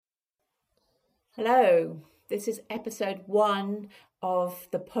Hello, this is episode 1 of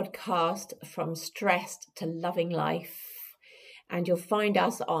the podcast From Stressed to Loving Life. And you'll find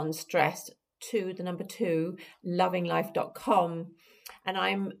us on stressed to the number 2 lovinglife.com. And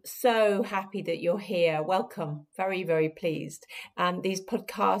I'm so happy that you're here. Welcome. Very, very pleased. These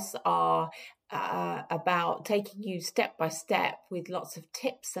podcasts are about taking you step by step with lots of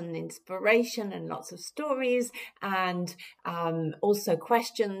tips and inspiration and lots of stories and also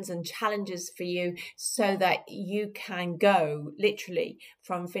questions and challenges for you so that you can go literally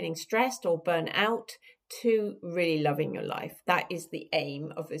from feeling stressed or burnt out to really loving your life. That is the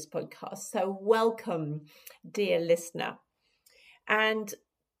aim of this podcast. So welcome, dear listener. And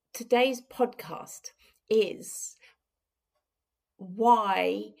today's podcast is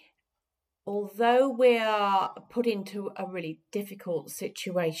why, although we are put into a really difficult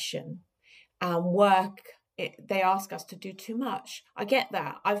situation and they ask us to do too much. I get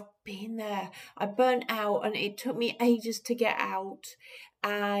that. I've been there. I burnt out and it took me ages to get out.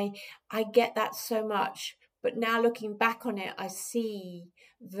 I get that so much. But now looking back on it, I see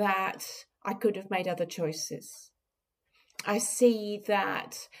that I could have made other choices. I see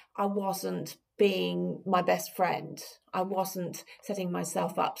that I wasn't being my best friend. I wasn't setting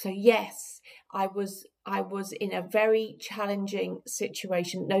myself up. So yes, I was in a very challenging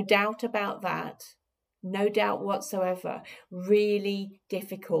situation. No doubt about that. No doubt whatsoever. Really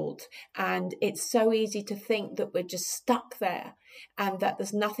difficult. And it's so easy to think that we're just stuck there and that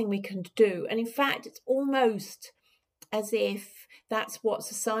there's nothing we can do. And in fact, it's almost as if that's what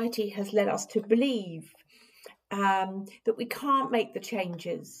society has led us to believe. That we can't make the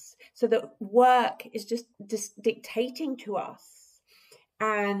changes, so that work is just dictating to us,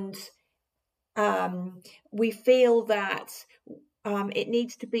 and we feel that it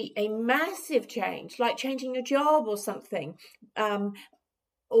needs to be a massive change, like changing your job or something,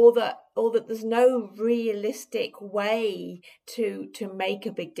 or that there's no realistic way to make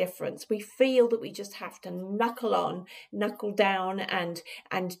a big difference. We feel that we just have to knuckle down and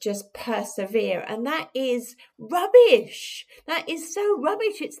just persevere. And that is rubbish. That is so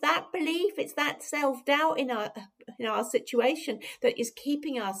rubbish. It's that belief, it's that self-doubt in our situation that is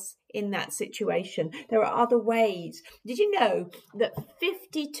keeping us in that situation. There are other ways. Did you know that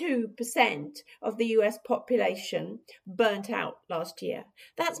 52% of the US population burnt out last year?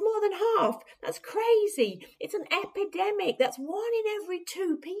 That's more than half. That's crazy. It's an epidemic. That's 1 in every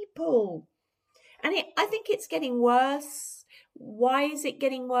 2 people. And I think it's getting worse. Why is it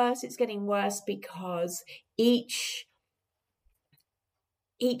getting worse? It's getting worse because each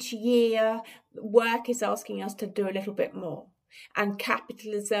year work is asking us to do a little bit more. And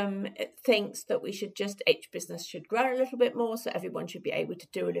capitalism thinks that each business should grow a little bit more, so everyone should be able to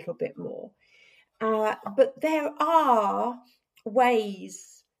do a little bit more. But there are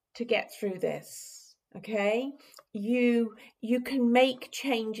ways to get through this, okay? You can make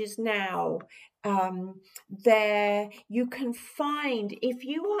changes now. You can find, if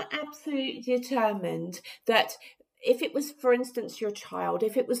you are absolutely determined that, if it was, for instance, your child,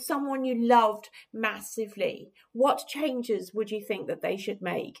 if it was someone you loved massively, what changes would you think that they should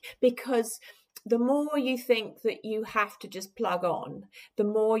make? Because the more you think that you have to just plug on, the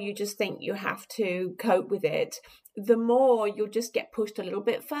more you just think you have to cope with it, the more you'll just get pushed a little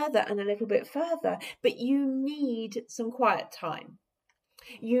bit further and a little bit further. But you need some quiet time.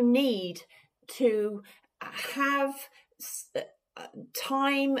 You need to have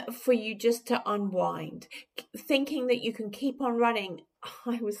time for you just to unwind, thinking that you can keep on running.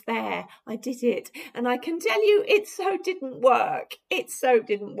 I was there, I did it, and I can tell you it so didn't work.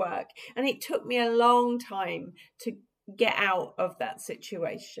 And it took me a long time to get out of that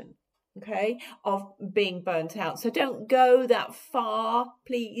situation, okay, of being burnt out. So don't go that far,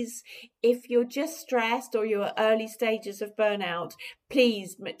 please. If you're just stressed or you're at early stages of burnout,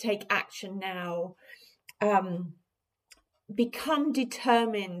 please take action now. Become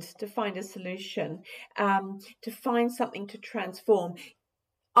determined to find a solution, to find something to transform.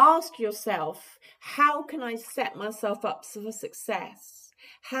 Ask yourself, how can I set myself up for success?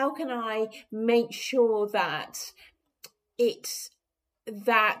 How can I make sure that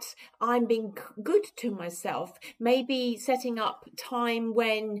I'm being good to myself? Maybe setting up time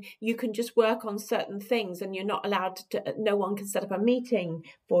when you can just work on certain things and you're not allowed to, no one can set up a meeting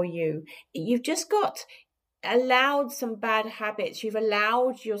for you. You've just allowed some bad habits. You've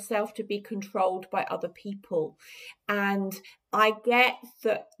allowed yourself to be controlled by other people. And I get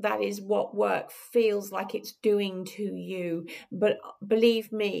that is what work feels like it's doing to you. But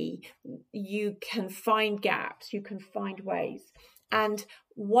believe me, you can find gaps. You can find ways. And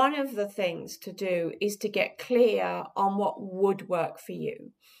one of the things to do is to get clear on what would work for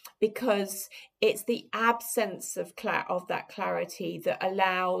you, because it's the absence of that clarity that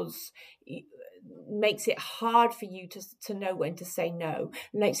makes it hard for you to know when to say no,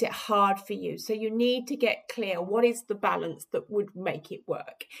 makes it hard for you. So you need to get clear, what is the balance that would make it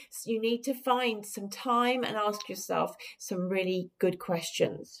work? So you need to find some time and ask yourself some really good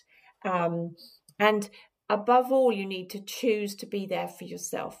questions. And above all, you need to choose to be there for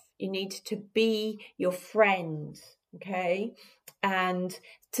yourself. You need to be your friend, okay? And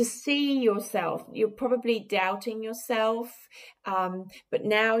to see yourself. You're probably doubting yourself, but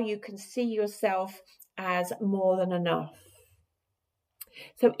now you can see yourself as more than enough.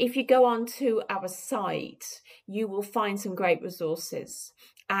 So if you go onto our site, you will find some great resources.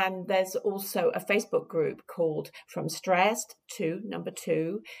 And there's also a Facebook group called From Stressed to Number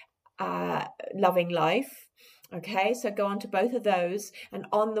 2, Loving Life. Okay, so go on to both of those, and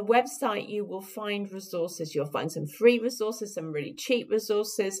on the website you will find resources. You'll find some free resources, some really cheap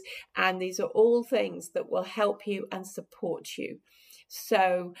resources, and these are all things that will help you and support you.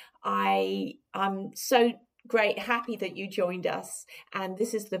 So I'm so happy that you joined us, and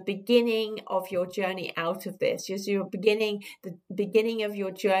this is the beginning of your journey out of this. The beginning of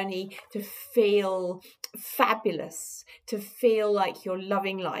your journey to feel fabulous, to feel like you're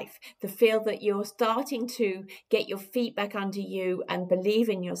loving life, to feel that you're starting to get your feet back under you and believe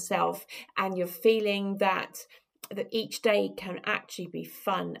in yourself, and you're feeling that each day can actually be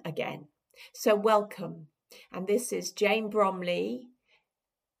fun again. So welcome. And this is Jane Bromley,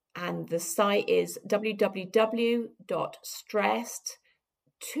 and the site is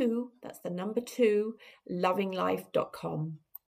www.stressed2, that's the number 2, lovinglife.com.